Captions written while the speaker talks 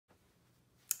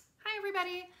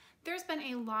everybody. There's been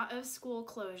a lot of school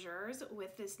closures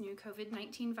with this new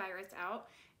COVID-19 virus out,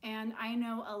 and I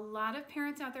know a lot of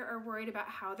parents out there are worried about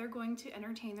how they're going to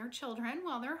entertain their children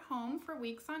while they're home for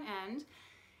weeks on end.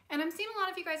 And I'm seeing a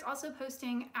lot of you guys also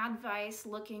posting advice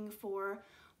looking for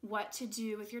what to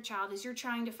do with your child as you're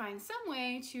trying to find some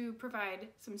way to provide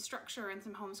some structure and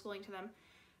some homeschooling to them. And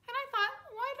I thought,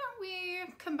 why don't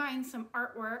we combine some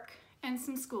artwork and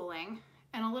some schooling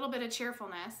and a little bit of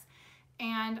cheerfulness?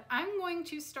 And I'm going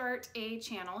to start a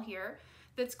channel here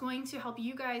that's going to help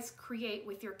you guys create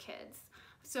with your kids.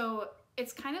 So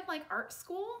it's kind of like art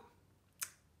school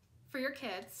for your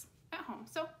kids at home.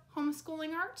 So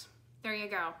homeschooling art, there you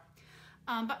go.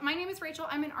 But my name is Rachel.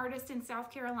 I'm an artist in South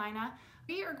Carolina.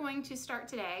 We are going to start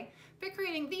today by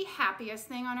creating the happiest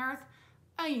thing on earth,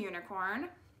 a unicorn.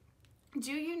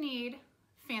 Do you need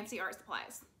fancy art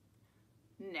supplies?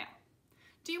 No.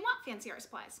 Do you want fancy art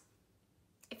supplies?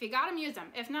 If you got them, use them.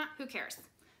 If not, who cares?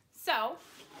 So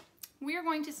we are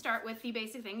going to start with the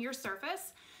basic thing, your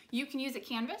surface. You can use a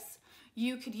canvas.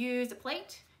 You could use a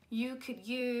plate. You could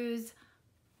use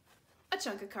a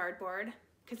chunk of cardboard,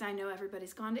 because I know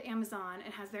everybody's gone to Amazon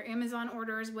and has their Amazon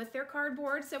orders with their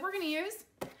cardboard. So we're going to use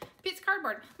a piece of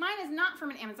cardboard. Mine is not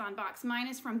from an Amazon box. Mine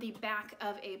is from the back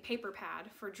of a paper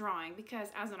pad for drawing, because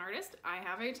as an artist, I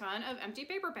have a ton of empty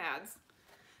paper pads.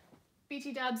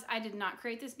 BT dubs, I did not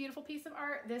create this beautiful piece of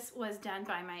art. This was done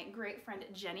by my great friend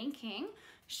Jenny King.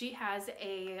 She has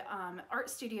a art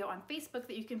studio on Facebook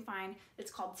that you can find.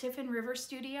 It's called Tiffin River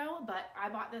Studio, but I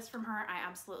bought this from her. I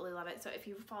absolutely love it. So if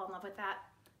you fall in love with that,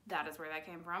 that is where that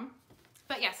came from.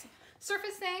 But yes,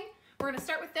 surface thing, we're gonna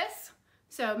start with this.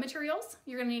 So materials,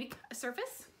 you're gonna need a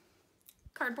surface,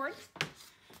 cardboard.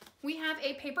 We have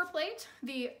a paper plate,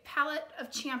 the palette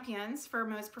of champions for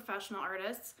most professional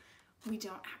artists. We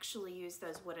don't actually use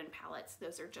those wooden palettes.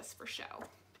 Those are just for show.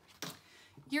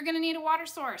 You're gonna need a water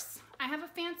source. I have a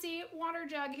fancy water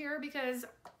jug here because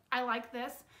I like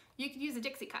this. You could use a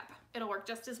Dixie cup. It'll work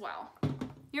just as well.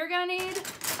 You're gonna need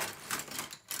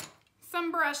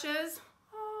some brushes.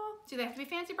 Oh, do they have to be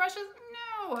fancy brushes?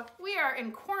 No, we are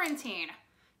in quarantine.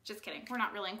 Just kidding, we're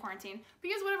not really in quarantine.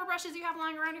 But use whatever brushes you have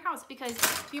lying around your house, because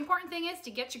the important thing is to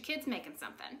get your kids making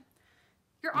something.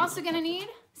 You're also gonna need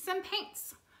some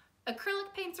paints.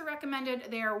 Acrylic paints are recommended.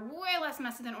 They are way less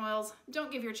messy than oils.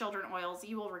 Don't give your children oils,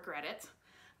 you will regret it.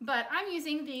 But I'm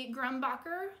using the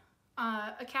Grumbacher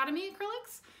Academy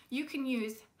acrylics. You can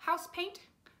use house paint,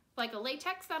 like a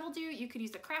latex, that'll do. You could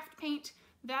use a craft paint,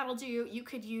 that'll do. You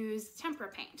could use tempera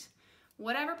paint.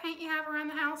 Whatever paint you have around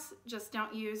the house, just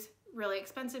don't use really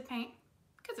expensive paint,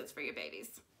 because it's for your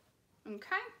babies.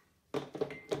 Okay?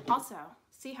 Also,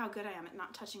 see how good I am at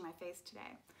not touching my face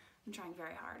today. I'm trying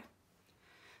very hard.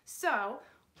 So,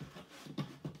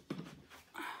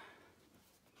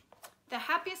 the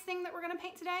happiest thing that we're gonna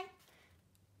paint today,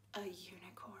 a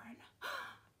unicorn.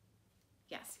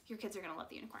 Yes, your kids are gonna love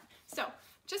the unicorn. So,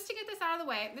 just to get this out of the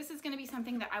way, this is gonna be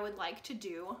something that I would like to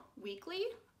do weekly.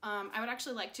 I would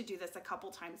actually like to do this a couple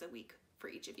times a week for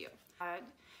each of you.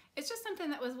 It's just something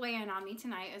that was weighing on me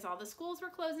tonight as all the schools were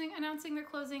closing, announcing their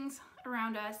closings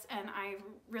around us, and I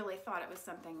really thought it was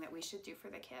something that we should do for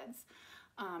the kids.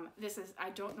 I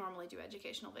don't normally do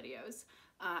educational videos.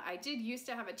 I did used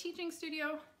to have a teaching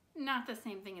studio, not the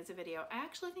same thing as a video. I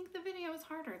actually think the video is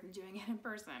harder than doing it in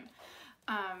person.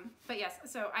 But yes,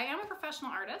 so I am a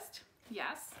professional artist,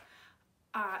 yes.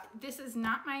 This is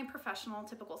not my professional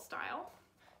typical style.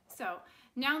 So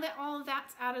now that all of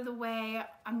that's out of the way,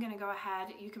 I'm gonna go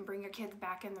ahead. You can bring your kids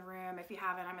back in the room if you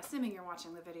haven't. I'm assuming you're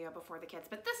watching the video before the kids,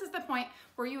 but this is the point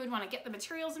where you would wanna get the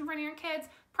materials in front of your kids,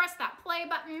 press that play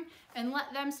button, and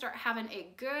let them start having a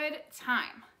good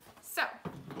time. So,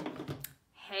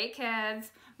 hey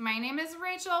kids, my name is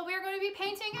Rachel. We are gonna be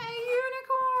painting a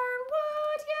unicorn.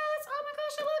 What? Yes, oh my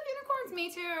gosh, I love unicorns,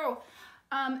 me too.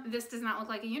 This does not look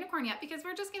like a unicorn yet because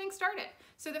we're just getting started.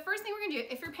 So the first thing we're gonna do,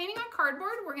 if you're painting on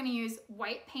cardboard, we're gonna use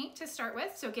white paint to start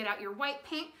with. So get out your white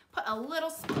paint, put a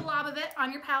little splab of it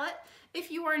on your palette.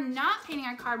 If you are not painting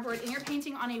on cardboard and you're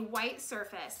painting on a white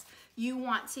surface, you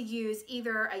want to use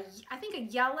either I think a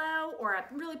yellow or a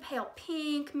really pale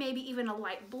pink, maybe even a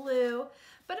light blue,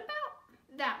 but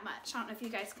about that much. I don't know if you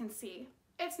guys can see.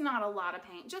 It's not a lot of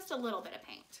paint, just a little bit of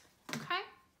paint, okay?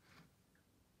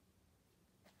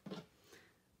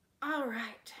 All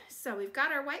right, so we've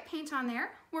got our white paint on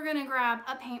there. We're gonna grab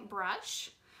a paintbrush.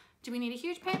 Do we need a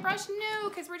huge paintbrush? No,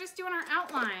 because we're just doing our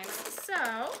outlines. So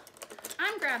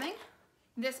I'm grabbing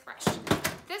this brush.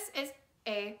 This is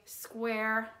a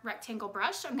square rectangle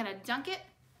brush. I'm gonna dunk it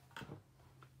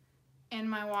in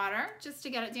my water just to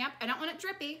get it damp. I don't want it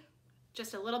drippy,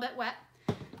 just a little bit wet.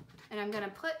 And I'm gonna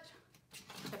put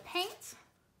the paint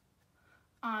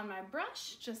on my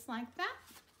brush, just like that.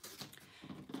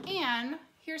 And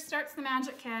here starts the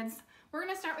magic, kids. We're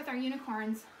gonna start with our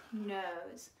unicorn's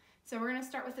nose. So we're gonna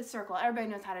start with a circle. Everybody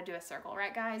knows how to do a circle,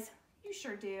 right guys? You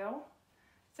sure do.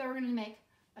 So we're gonna make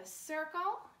a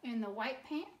circle in the white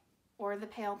paint or the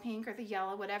pale pink or the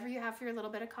yellow, whatever you have for your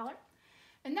little bit of color.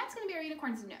 And that's gonna be our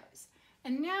unicorn's nose.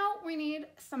 And now we need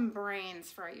some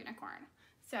brains for our unicorn.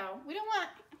 So we don't want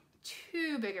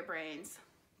too big of brains,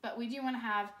 but we do wanna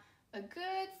have a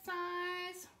good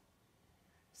size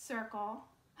circle.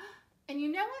 And you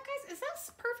know what, guys? Is that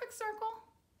a perfect circle?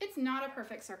 It's not a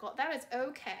perfect circle. That is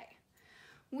okay.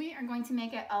 We are going to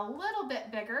make it a little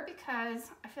bit bigger because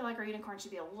I feel like our unicorn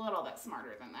should be a little bit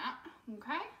smarter than that,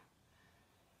 okay?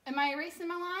 Am I erasing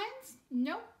my lines?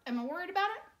 Nope. Am I worried about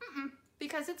it?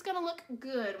 Because it's gonna look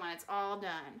good when it's all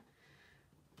done.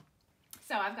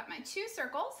 So I've got my two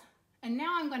circles, and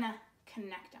now I'm gonna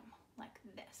connect them like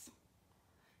this.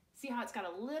 See how it's got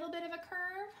a little bit of a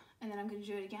curve? And then I'm gonna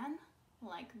do it again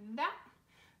like that.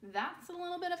 That's a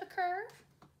little bit of a curve.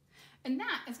 And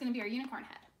that is gonna be our unicorn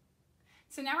head.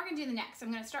 So now we're gonna do the neck. So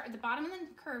I'm gonna start at the bottom of the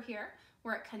curve here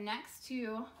where it connects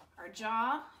to our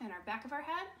jaw and our back of our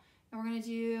head. And we're gonna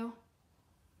do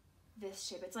this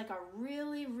shape. It's like a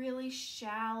really, really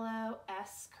shallow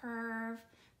S curve,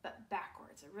 but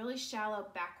backwards, a really shallow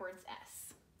backwards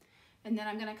S. And then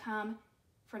I'm gonna come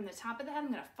from the top of the head,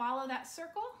 I'm gonna follow that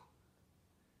circle.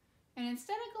 And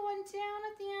instead of going down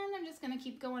at the end, I'm just gonna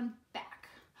keep going back.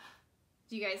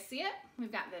 Do you guys see it?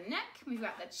 We've got the neck, we've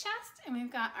got the chest, and we've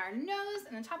got our nose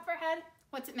and the top of our head.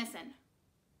 What's it missing?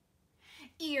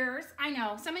 Ears. I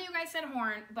know, some of you guys said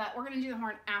horn, but we're gonna do the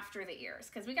horn after the ears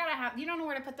because we gotta have, you don't know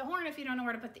where to put the horn if you don't know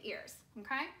where to put the ears,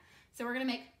 okay? So we're gonna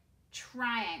make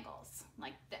triangles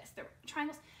like this. They're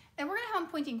triangles, and we're gonna have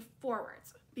them pointing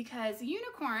forwards because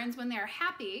unicorns, when they're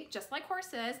happy, just like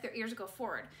horses, their ears go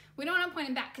forward. We don't want them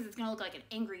pointing back because it's gonna look like an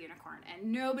angry unicorn,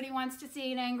 and nobody wants to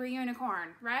see an angry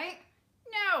unicorn, right?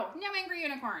 No angry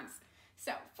unicorns.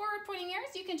 So forward pointing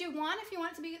ears, you can do one if you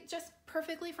want it to be just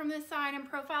perfectly from this side in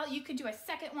profile. You could do a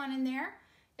second one in there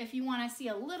if you want to see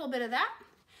a little bit of that.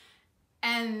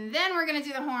 And then we're gonna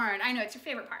do the horn. I know it's your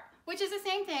favorite part, which is the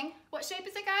same thing. What shape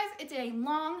is it, guys? It's a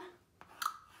long,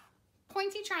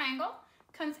 pointy triangle.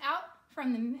 Comes out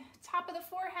from the top of the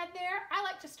forehead there. I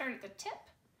like to start at the tip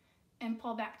and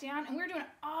pull back down. And we're doing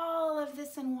all of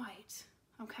this in white,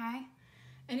 okay?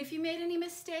 And if you made any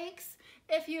mistakes,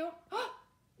 if you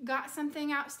got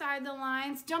something outside the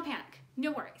lines, don't panic,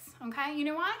 no worries, okay? You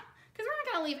know why? Because we're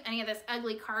not gonna leave any of this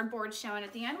ugly cardboard showing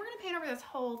at the end. We're gonna paint over this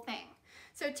whole thing.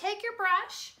 So take your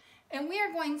brush and we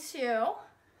are going to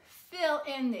fill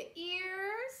in the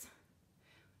ears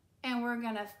and we're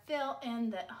gonna fill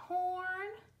in the horn.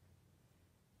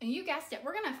 And you guessed it,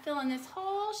 we're gonna fill in this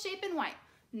whole shape in white.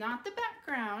 Not the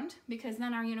background, because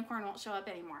then our unicorn won't show up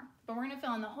anymore. But we're gonna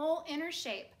fill in the whole inner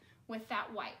shape with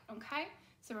that white, okay?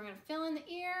 So we're gonna fill in the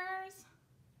ears.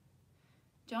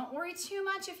 Don't worry too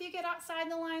much if you get outside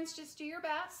the lines, just do your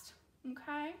best,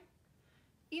 okay?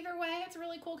 Either way, it's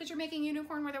really cool because you're making a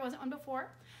unicorn where there wasn't one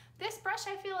before. This brush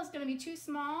I feel is gonna be too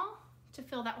small to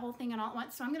fill that whole thing in all at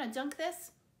once, so I'm gonna dunk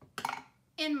this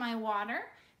in my water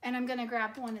and I'm gonna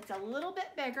grab one that's a little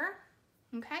bit bigger,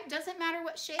 okay? Doesn't matter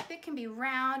what shape, it can be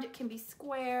round, it can be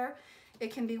square,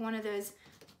 it can be one of those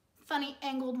funny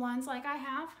angled ones like I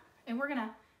have, and we're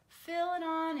gonna fill it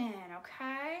on in,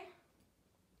 okay?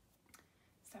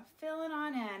 So fill it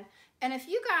on in. And if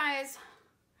you guys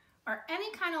are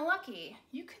any kind of lucky,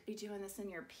 you could be doing this in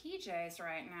your PJs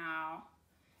right now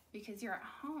because you're at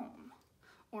home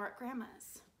or at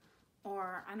grandma's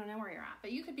or I don't know where you're at,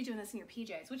 but you could be doing this in your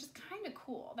PJs, which is kind of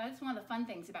cool. That's one of the fun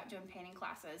things about doing painting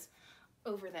classes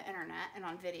over the internet and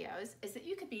on videos is that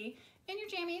you could be in your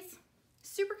jammies,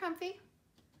 super comfy,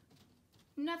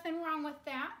 nothing wrong with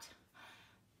that.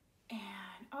 And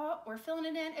oh, we're filling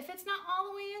it in. If it's not all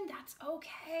the way in, that's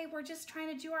okay. We're just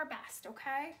trying to do our best,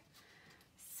 okay?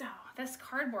 So this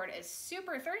cardboard is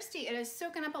super thirsty. It is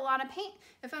soaking up a lot of paint.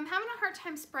 If I'm having a hard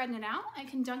time spreading it out, I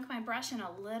can dunk my brush in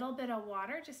a little bit of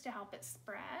water just to help it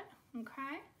spread,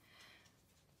 okay?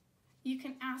 You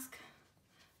can ask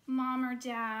mom or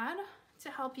dad to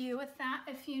help you with that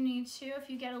if you need to. If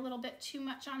you get a little bit too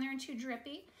much on there and too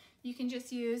drippy, you can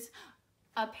just use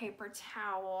a paper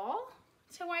towel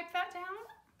to wipe that down,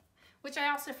 which I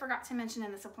also forgot to mention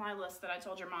in the supply list that I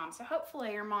told your mom. So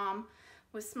hopefully your mom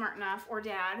was smart enough, or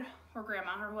dad, or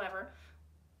grandma, or whoever,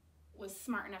 was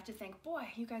smart enough to think, boy,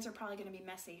 you guys are probably gonna be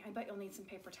messy. I bet you'll need some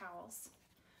paper towels.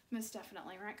 Most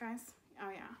definitely, right guys? Oh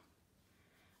yeah.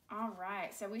 All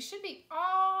right, so we should be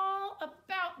all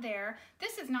about there.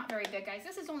 This is not very big, guys.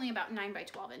 This is only about 9 by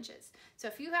 12 inches. So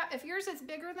if yours is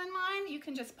bigger than mine, you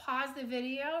can just pause the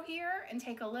video here and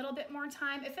take a little bit more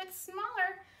time. If it's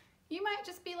smaller, you might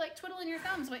just be like twiddling your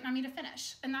thumbs waiting on me to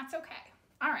finish, and that's okay.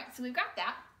 All right, so we've got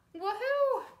that.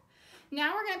 Woohoo!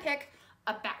 Now we're gonna pick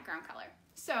a background color.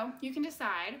 So you can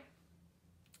decide,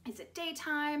 is it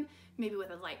daytime, maybe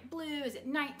with a light blue? Is it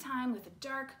nighttime with a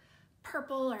dark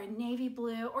purple or a navy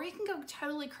blue? Or you can go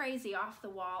totally crazy off the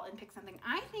wall and pick something.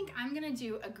 I think I'm gonna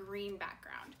do a green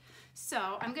background.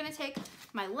 So I'm gonna take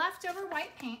my leftover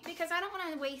white paint because I don't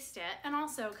wanna waste it, and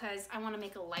also because I wanna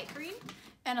make a light green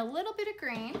and a little bit of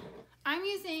green. I'm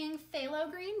using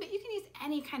phthalo green, but you can use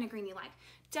any kind of green you like.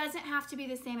 Doesn't have to be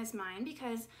the same as mine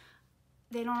because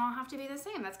they don't all have to be the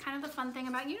same. That's kind of the fun thing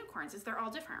about unicorns, is they're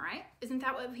all different, right? Isn't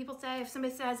that what people say? If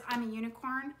somebody says, I'm a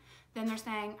unicorn, then they're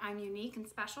saying I'm unique and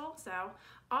special. So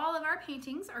all of our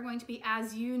paintings are going to be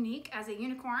as unique as a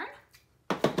unicorn.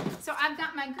 So I've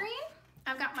got my green,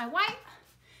 I've got my white,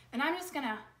 and I'm just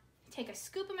gonna take a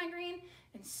scoop of my green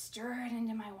and stir it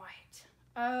into my white.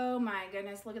 Oh my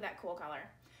goodness, look at that cool color.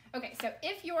 Okay, so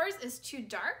if yours is too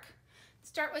dark,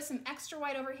 start with some extra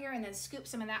white over here and then scoop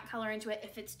some of that color into it.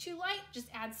 If it's too light, just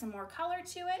add some more color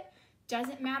to it.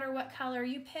 Doesn't matter what color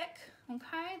you pick,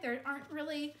 okay? There aren't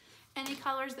really any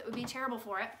colors that would be terrible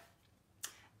for it.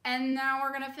 And now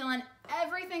we're gonna fill in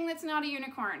everything that's not a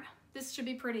unicorn. This should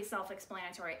be pretty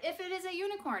self-explanatory. If it is a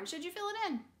unicorn, should you fill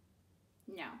it in?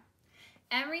 No.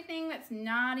 Everything that's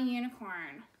not a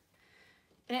unicorn.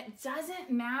 And it doesn't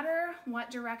matter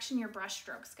what direction your brush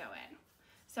strokes go in.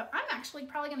 So I'm actually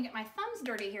probably gonna get my thumbs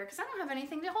dirty here because I don't have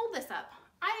anything to hold this up.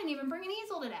 I didn't even bring an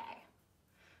easel today.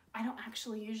 I don't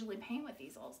actually usually paint with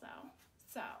easels though.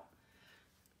 So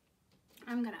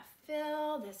I'm gonna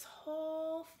fill this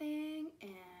whole thing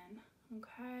in,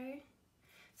 okay?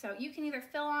 So you can either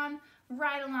fill on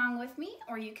right along with me,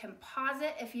 or you can pause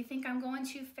it. If you think I'm going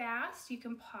too fast, you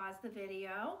can pause the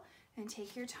video and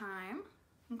take your time,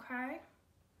 okay?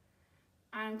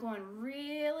 I'm going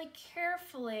really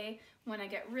carefully when I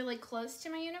get really close to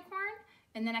my unicorn,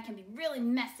 and then I can be really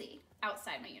messy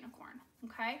outside my unicorn,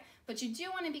 okay? But you do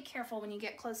want to be careful when you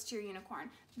get close to your unicorn.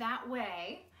 That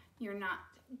way, you're not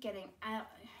getting out,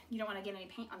 you don't want to get any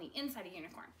paint on the inside of your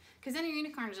unicorn, because then your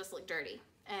unicorn will just look dirty.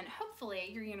 And hopefully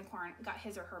your unicorn got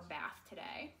his or her bath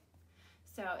today.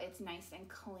 So it's nice and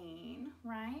clean,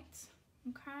 right?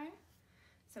 Okay?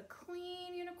 So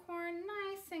clean unicorn,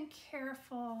 nice and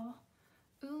careful.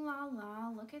 Ooh la la,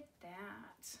 look at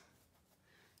that.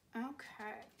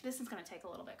 Okay, this is gonna take a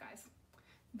little bit, guys.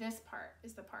 This part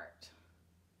is the part.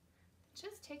 It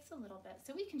just takes a little bit,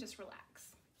 so we can just relax.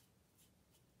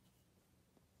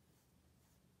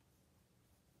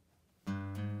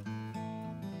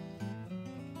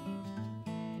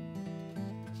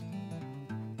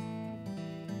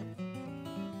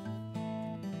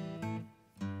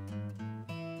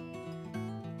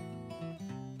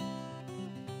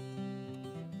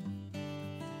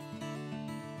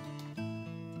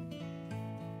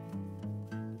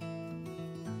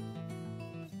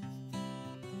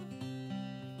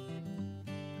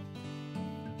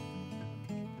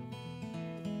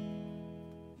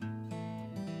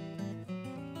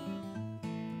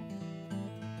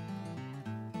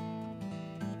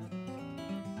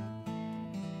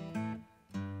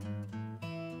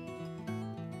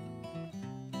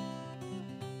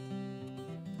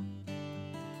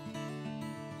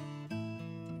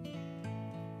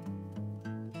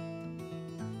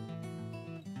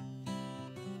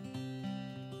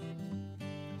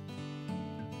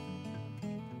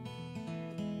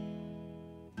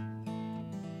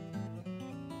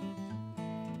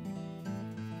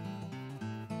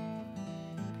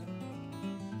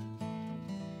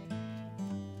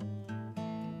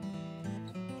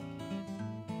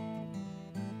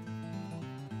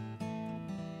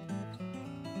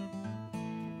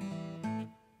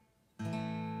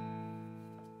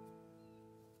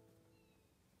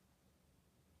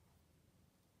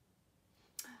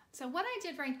 So what I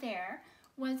did right there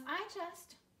was I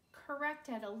just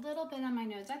corrected a little bit on my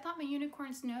nose. I thought my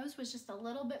unicorn's nose was just a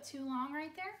little bit too long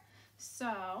right there. So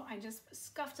I just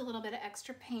scuffed a little bit of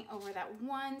extra paint over that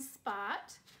one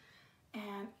spot.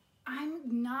 And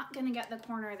I'm not gonna get the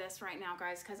corner of this right now,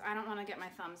 guys, because I don't wanna get my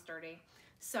thumbs dirty.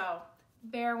 So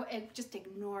just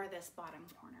ignore this bottom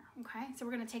corner, okay? So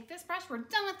we're gonna take this brush, we're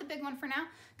done with the big one for now.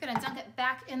 Gonna dunk it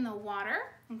back in the water,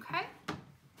 okay?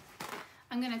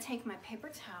 I'm gonna take my paper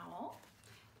towel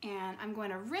and I'm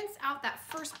going to rinse out that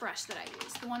first brush that I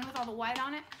used, the one with all the white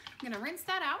on it. I'm gonna rinse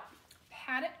that out,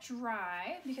 pat it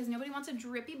dry, because nobody wants a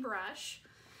drippy brush.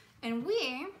 And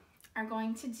we are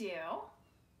going to do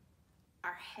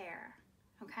our hair,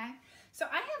 okay? So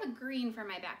I have a green for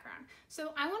my background.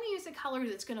 So I want to use a color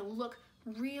that's going to look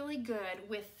really good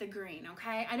with the green,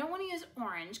 okay? I don't want to use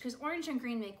orange because orange and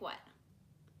green make what?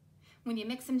 When you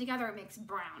mix them together, it makes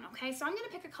brown, okay? So I'm going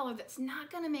to pick a color that's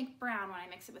not going to make brown when I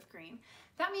mix it with green.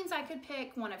 That means I could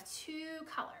pick one of two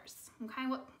colors, okay?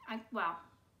 Well,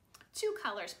 two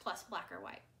colors plus black or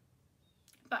white.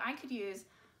 But I could use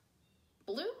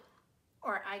blue,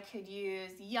 or I could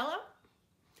use yellow,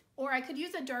 or I could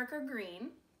use a darker green,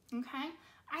 okay?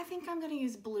 I think I'm gonna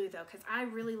use blue though, because I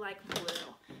really like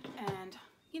blue. And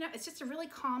you know, it's just a really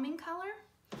calming color,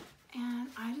 and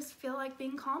I just feel like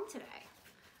being calm today.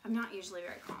 I'm not usually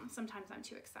very calm. Sometimes I'm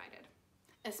too excited,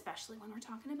 especially when we're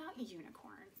talking about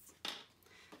unicorns.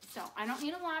 So I don't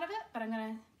need a lot of it, but I'm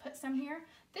gonna put some here.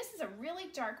 This is a really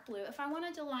dark blue. If I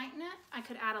wanted to lighten it, I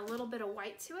could add a little bit of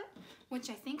white to it, which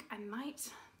I think I might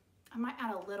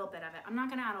add a little bit of it. I'm not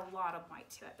gonna add a lot of white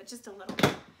to it, but just a little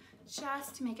bit,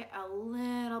 just to make it a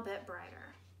little bit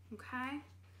brighter, okay?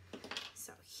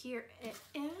 So here it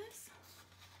is.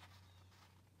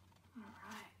 All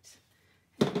right.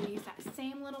 And I'm gonna use that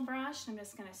same little brush. I'm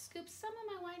just gonna scoop some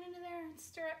of my white into there and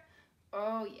stir it.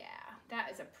 Oh yeah, that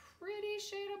is a pretty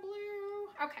shade of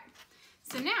blue. Okay,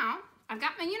 so now I've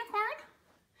got my unicorn.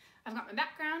 I've got my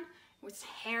background. It's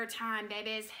hair time,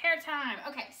 babies, hair time.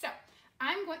 Okay, so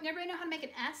everybody know how to make an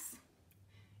S?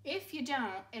 If you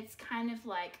don't, it's kind of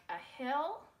like a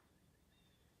hill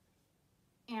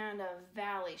and a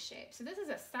valley shape. So this is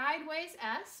a sideways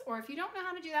S, or if you don't know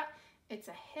how to do that, it's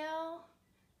a hill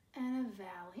and a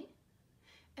valley.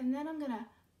 And then I'm gonna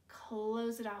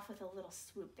close it off with a little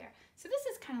swoop there. So this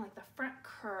is kind of like the front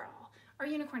curl. Our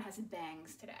unicorn has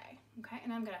bangs today, okay?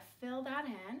 And I'm gonna fill that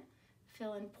in,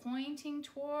 pointing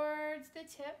towards the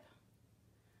tip,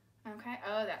 okay?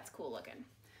 Oh, that's cool looking.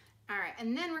 All right,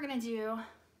 and then we're gonna do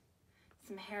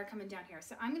some hair coming down here.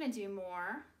 So I'm gonna do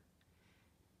more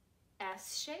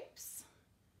S shapes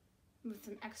with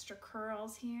some extra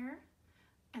curls here,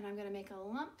 and I'm gonna make a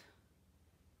lump,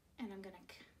 and I'm gonna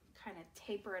kind of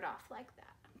taper it off like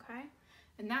that, okay?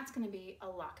 And that's gonna be a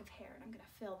lock of hair, and I'm gonna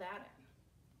fill that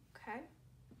in, okay?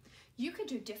 You could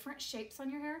do different shapes on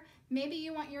your hair. Maybe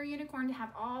you want your unicorn to have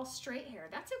all straight hair.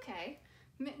 That's okay.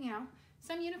 You know,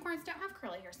 some unicorns don't have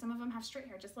curly hair. Some of them have straight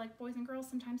hair, just like boys and girls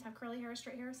sometimes have curly hair or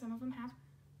straight hair. Some of them have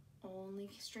only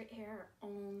straight hair or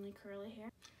only curly hair.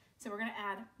 So we're gonna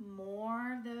add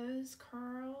more of those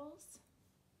curls,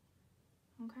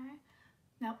 okay?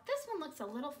 Now this one looks a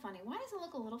little funny. Why does it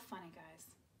look a little funny, guys?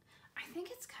 I think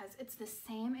it's because it's the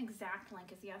same exact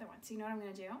length as the other one. So you know what I'm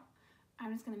gonna do?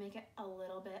 I'm just gonna make it a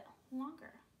little bit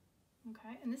longer,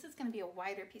 okay? And this is gonna be a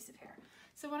wider piece of hair.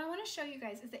 So what I wanna show you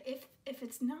guys is that if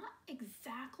it's not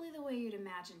exactly the way you'd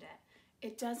imagined it,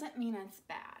 it doesn't mean it's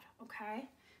bad, okay?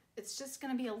 It's just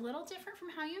gonna be a little different from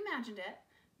how you imagined it,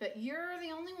 but you're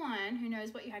the only one who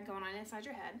knows what you had going on inside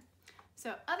your head.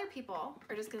 So other people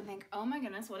are just gonna think, oh my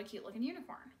goodness, what a cute looking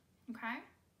unicorn, okay?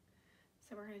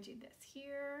 So we're gonna do this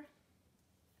here,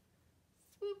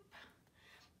 swoop.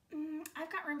 I've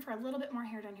got room for a little bit more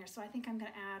hair down here, so I think I'm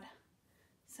gonna add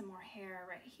some more hair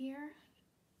right here,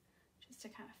 just to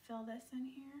kind of fill this in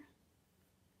here.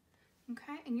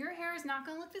 Okay, and your hair is not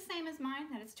gonna look the same as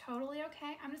mine. That is totally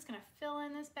okay. I'm just gonna fill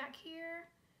in this back here,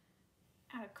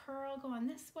 add a curl going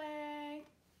this way,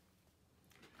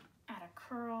 add a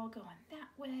curl going that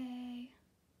way.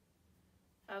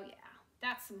 Oh yeah,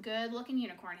 that's some good looking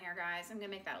unicorn hair, guys. I'm gonna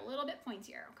make that a little bit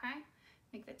pointier, okay?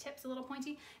 Make the tips a little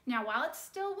pointy. Now, while it's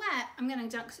still wet, I'm gonna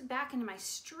dunk back into my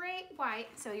straight white,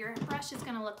 so your brush is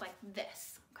gonna look like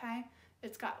this, okay?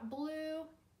 It's got blue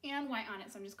and white on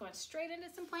it, so I'm just going straight into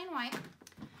some plain white,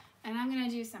 and I'm gonna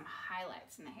do some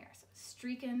highlights in the hair. So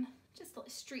streaking, just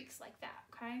little streaks like that,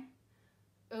 okay?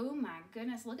 Oh my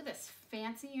goodness, look at this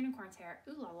fancy unicorn's hair.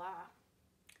 Ooh la la.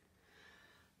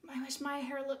 I wish my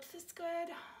hair looked this good,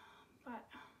 but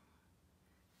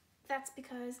that's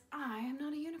because I am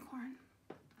not a unicorn.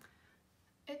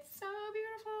 It's so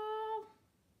beautiful.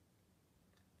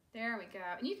 There we go.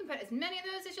 And you can put as many of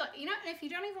those as you like. You know, and if you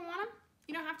don't even want them,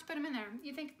 you don't have to put them in there.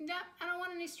 You think, no, I don't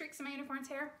want any streaks in my unicorn's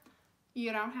hair.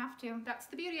 You don't have to. That's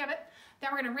the beauty of it. Then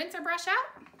we're gonna rinse our brush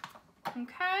out.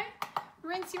 Okay,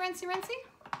 rinsey, rinsey, rinsey.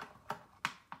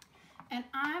 And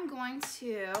I'm going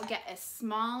to get a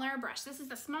smaller brush. This is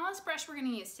the smallest brush we're gonna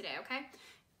use today, okay?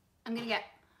 I'm gonna get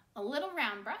a little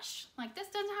round brush like this.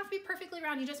 Doesn't have to be perfectly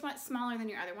round, you just want it smaller than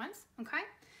your other ones, okay?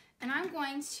 And I'm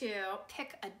going to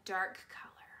pick a dark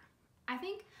color. I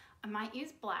think I might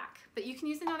use black, but you can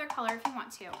use another color if you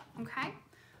want to, okay?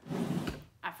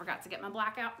 I forgot to get my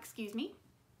black out, excuse me.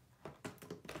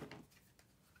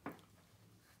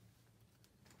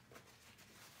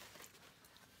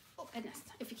 goodness.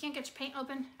 If you can't get your paint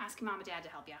open, ask your mom and dad to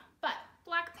help you. But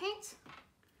black paint,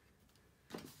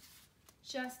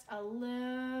 just a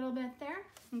little bit there,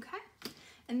 okay?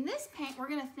 And this paint, we're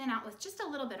gonna thin out with just a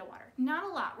little bit of water. Not a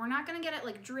lot. We're not gonna get it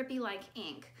like drippy like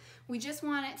ink. We just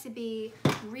want it to be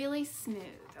really smooth,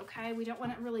 okay? We don't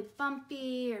want it really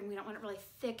bumpy, or we don't want it really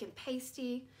thick and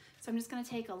pasty. So I'm just gonna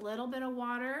take a little bit of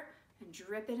water and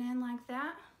drip it in like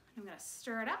that. I'm gonna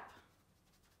stir it up,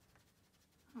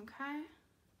 okay?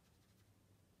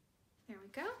 There we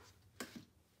go.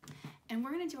 And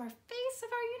we're gonna do our face of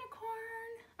our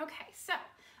unicorn. Okay, so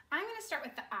I'm gonna start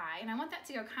with the eye, and I want that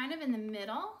to go kind of in the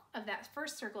middle of that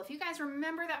first circle. If you guys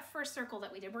remember that first circle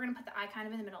that we did, we're gonna put the eye kind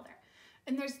of in the middle there.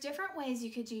 And there's different ways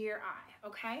you could do your eye,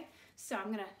 okay? So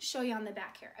I'm gonna show you on the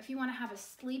back here. If you wanna have a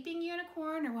sleeping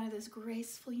unicorn or one of those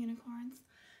graceful unicorns,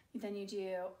 then you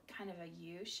do kind of a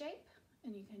U shape,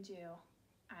 and you can do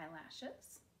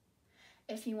eyelashes.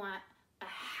 If you want a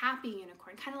happy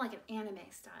unicorn, kind of like an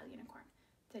anime style unicorn,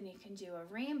 then you can do a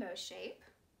rainbow shape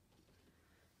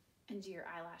and do your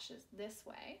eyelashes this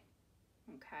way,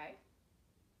 okay?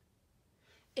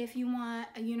 If you want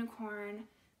a unicorn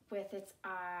with its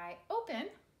eye open,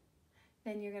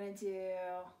 then you're gonna do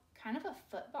kind of a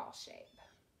football shape,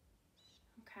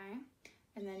 okay?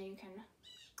 And then you can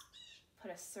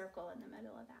put a circle in the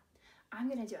middle of that. I'm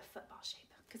gonna do a football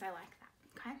shape because I like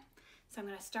that, okay? So I'm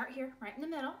gonna start here right in the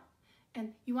middle,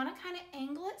 and you wanna kind of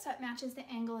angle it so it matches the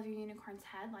angle of your unicorn's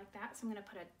head like that. So I'm gonna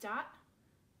put a dot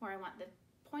where I want the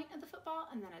point of the football,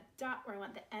 and then a dot where I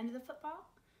want the end of the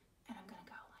football, and I'm gonna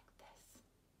go like this,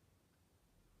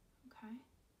 okay?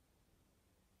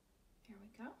 Here we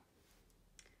go.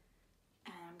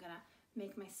 And I'm gonna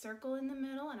make my circle in the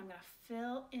middle, and I'm gonna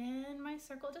fill in my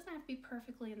circle. It doesn't have to be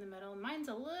perfectly in the middle. Mine's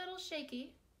a little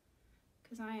shaky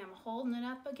because I am holding it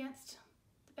up against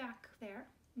the back there,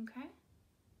 okay?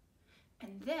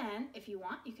 And then, if you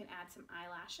want, you can add some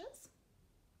eyelashes.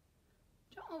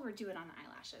 Don't overdo it on the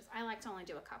eyelashes. I like to only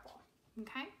do a couple,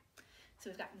 okay? So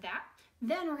we've got that.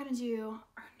 Then we're gonna do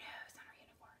our nose on our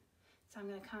unicorn. So I'm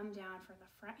gonna come down for the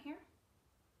front here,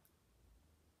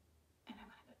 and I'm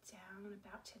gonna go down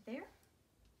about to there.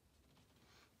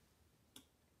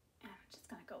 And I'm just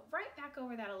gonna go right back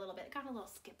over that a little bit. It got a little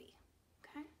skippy,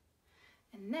 okay?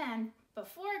 And then,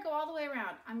 before I go all the way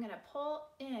around, I'm gonna pull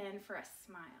in for a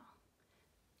smile.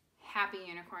 Happy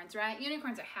unicorns, right?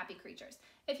 Unicorns are happy creatures.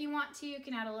 If you want to, you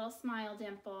can add a little smile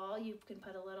dimple. You can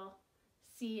put a little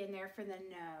C in there for the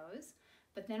nose,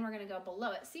 but then we're gonna go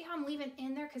below it. See how I'm leaving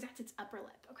in there? Because that's its upper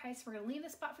lip, okay? So we're gonna leave the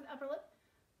spot for the upper lip.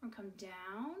 We're gonna come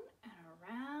down and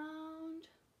around.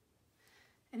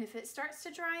 And if it starts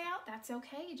to dry out, that's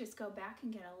okay. You just go back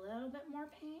and get a little bit more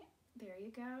paint. There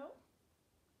you go.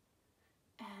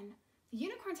 And the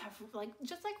unicorns have,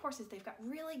 just like horses, they've got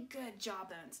really good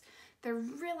jawbones. They're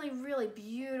really, really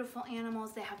beautiful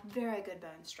animals. They have very good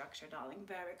bone structure, darling,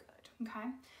 very good, okay?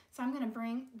 So I'm gonna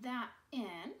bring that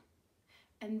in,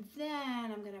 and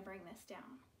then I'm gonna bring this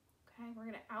down, okay? We're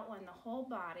gonna outline the whole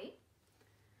body,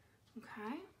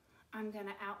 okay? I'm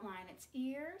gonna outline its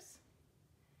ears.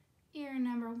 Ear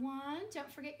number 1,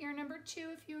 don't forget ear number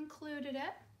 2 if you included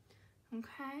it,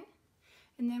 okay?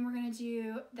 And then we're gonna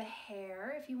do the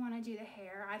hair. If you wanna do the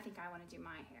hair, I think I wanna do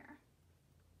my hair.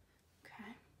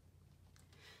 Okay.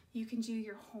 You can do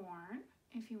your horn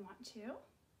if you want to.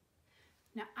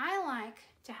 Now I like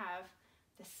to have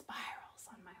the spirals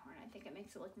on my horn. I think it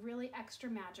makes it look really extra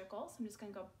magical. So I'm just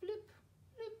gonna go bloop,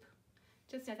 bloop,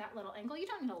 just at that little angle. You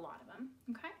don't need a lot of them,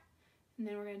 okay? And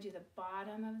then we're gonna do the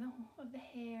bottom of the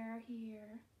hair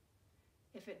here.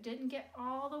 If it didn't get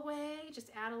all the way, just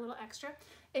add a little extra.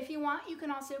 If you want, you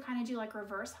can also kind of do like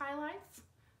reverse highlights.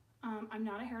 I'm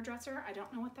not a hairdresser. I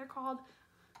don't know what they're called.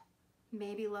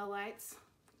 Maybe lowlights.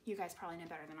 You guys probably know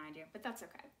better than I do, but that's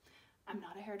okay. I'm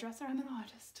not a hairdresser, I'm an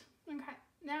artist. Okay,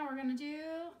 now we're gonna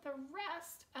do the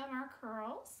rest of our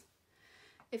curls.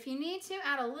 If you need to,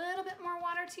 add a little bit more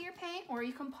water to your paint, or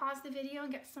you can pause the video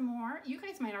and get some more. You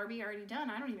guys might be already done.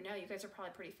 I don't even know. You guys are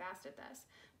probably pretty fast at this.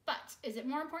 But is it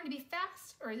more important to be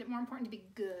fast, or is it more important to be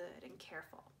good and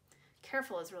careful?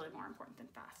 Careful is really more important than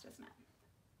fast, isn't it?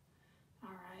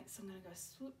 All right, so I'm gonna go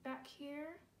swoop back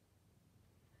here.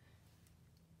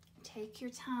 Take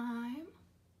your time.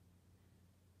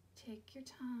 Take your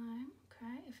time,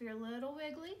 okay? If you're a little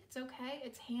wiggly, it's okay.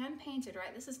 It's hand painted,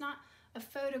 right? This is not a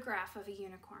photograph of a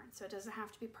unicorn, so it doesn't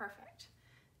have to be perfect.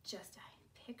 Just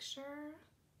a picture,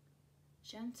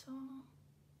 gentle.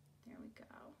 There we go.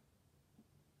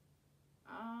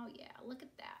 Oh yeah, look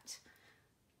at that.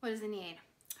 What does it need?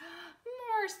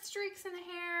 More streaks in the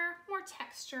hair, more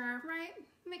texture, right?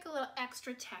 Make a little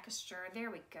extra texture. There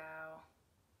we go.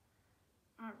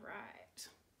 All right.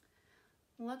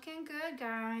 Looking good,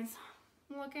 guys.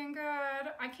 Looking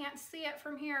good. I can't see it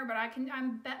from here, but I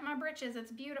bet my britches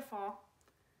it's beautiful.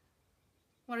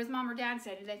 What does mom or dad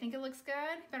say? Do they think it looks good?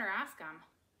 Better ask them.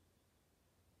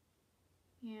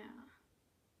 Yeah.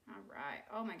 All right.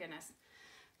 Oh my goodness.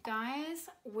 Guys,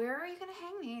 where are you going to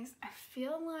hang these? I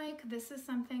feel like this is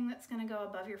something that's going to go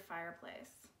above your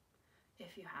fireplace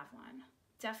if you have one.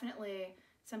 Definitely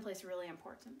someplace really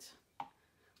important.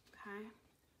 Okay.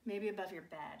 Maybe above your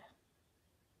bed.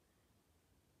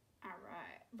 All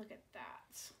right. Look at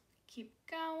that. Keep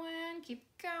going. Keep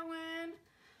going.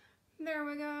 There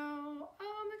we go.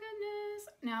 Oh my goodness.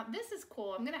 Now this is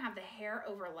cool. I'm going to have the hair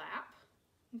overlap.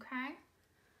 Okay.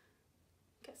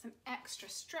 Get some extra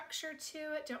structure to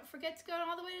it. Don't forget to go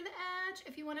all the way to the edge.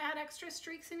 If you want to add extra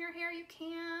streaks in your hair, you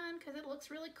can, because it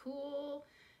looks really cool.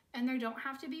 And they don't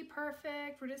have to be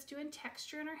perfect. We're just doing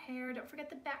texture in our hair. Don't forget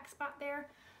the back spot there.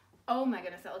 Oh my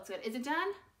goodness, that looks good. Is it done?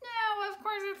 No, of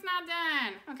course it's not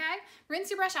done, okay?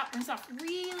 Rinse your brush out. Rinse off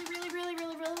really, really, really,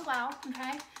 really, really well,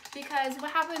 okay? Because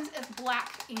what happens if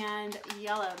black and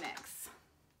yellow mix?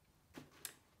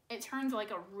 It turns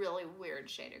like a really weird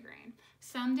shade of green.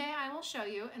 Someday I will show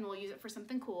you and we'll use it for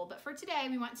something cool. But for today,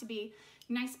 we want it to be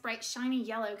nice, bright, shiny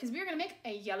yellow because we're gonna make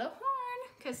a yellow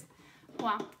horn. Because,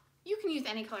 well, you can use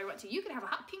any color you want to. You could have a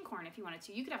hot pink horn if you wanted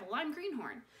to. You could have a lime green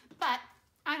horn. But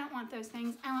I don't want those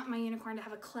things. I want my unicorn to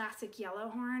have a classic yellow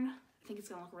horn. I think it's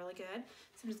gonna look really good.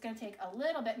 So I'm just gonna take a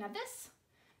little bit. Now this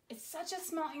is such a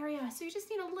small area, so you just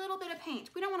need a little bit of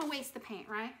paint. We don't wanna waste the paint,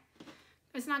 right?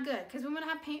 It's not good because we wanna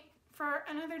have paint for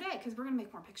another day because we're gonna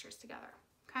make more pictures together,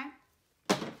 okay?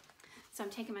 So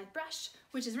I'm taking my brush,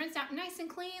 which is rinsed out nice and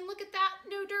clean. Look at that,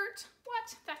 no dirt.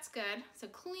 What? That's good. So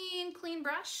clean, clean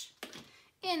brush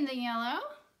in the yellow.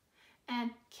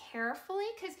 And carefully,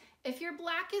 because if your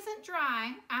black isn't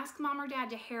dry, ask mom or dad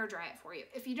to hair dry it for you.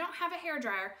 If you don't have a hair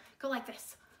dryer, go like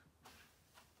this.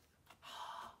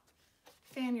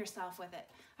 Fan yourself with it,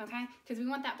 okay? Because we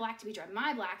want that black to be dry.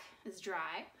 My black is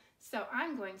dry. So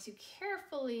I'm going to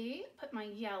carefully put my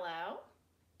yellow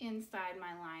inside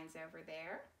my lines over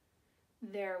there.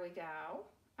 There we go,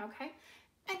 okay?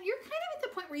 And you're kind of at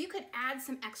the point where you could add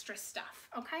some extra stuff,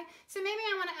 okay? So maybe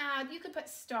I want to add, you could put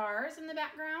stars in the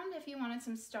background if you wanted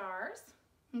some stars,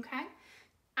 okay?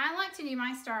 I like to do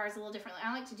my stars a little differently.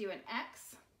 I like to do an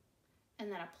X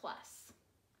and then a plus,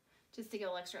 just to get a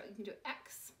little extra. You can do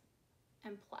X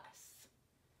and plus.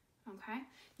 Okay,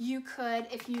 you could,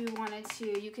 if you wanted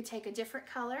to, you could take a different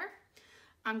color.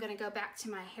 I'm gonna go back to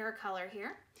my hair color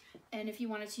here. And if you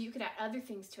wanted to, you could add other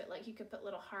things to it, like you could put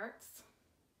little hearts.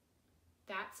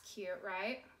 That's cute,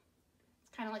 right?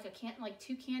 It's kind of like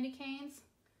two candy canes.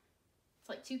 It's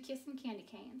like two kissing candy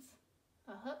canes.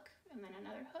 A hook and then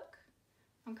another hook,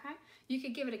 okay? You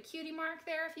could give it a cutie mark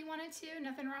there if you wanted to,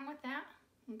 nothing wrong with that,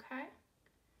 okay?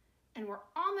 And we're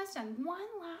almost done. One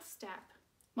last step.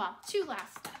 Well, two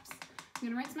last steps. I'm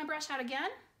gonna rinse my brush out again.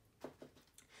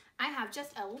 I have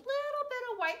just a little bit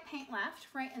of white paint left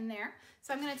right in there.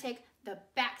 So I'm gonna take the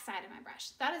back side of my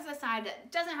brush. That is the side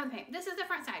that doesn't have the paint. This is the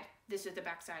front side. This is the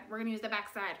back side. We're gonna use the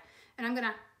back side. And I'm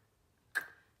gonna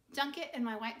dunk it in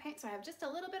my white paint so I have just a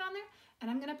little bit on there.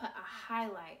 And I'm gonna put a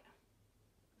highlight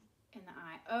in the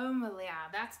eye. Oh yeah,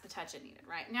 that's the touch it needed,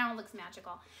 right? Now it looks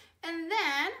magical. And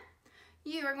then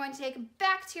you are going to take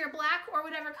back to your black or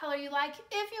whatever color you like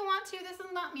if you want to. This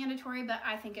is not mandatory, but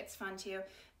I think it's fun too.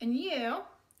 And you,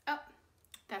 oh,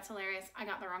 that's hilarious. I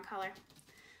got the wrong color.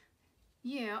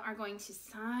 You are going to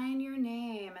sign your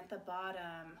name at the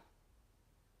bottom,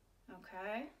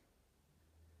 okay?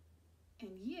 And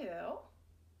you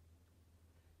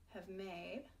have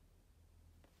made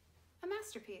a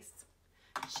masterpiece.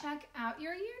 Check out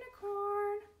your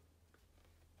unicorn.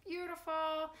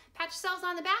 Beautiful. Pat yourselves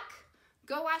on the back.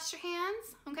 Go wash your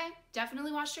hands, okay?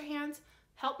 Definitely wash your hands.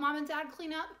 Help mom and dad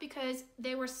clean up because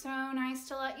they were so nice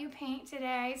to let you paint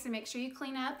today. So make sure you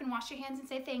clean up and wash your hands and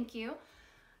say thank you.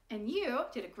 And you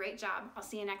did a great job. I'll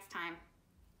see you next time.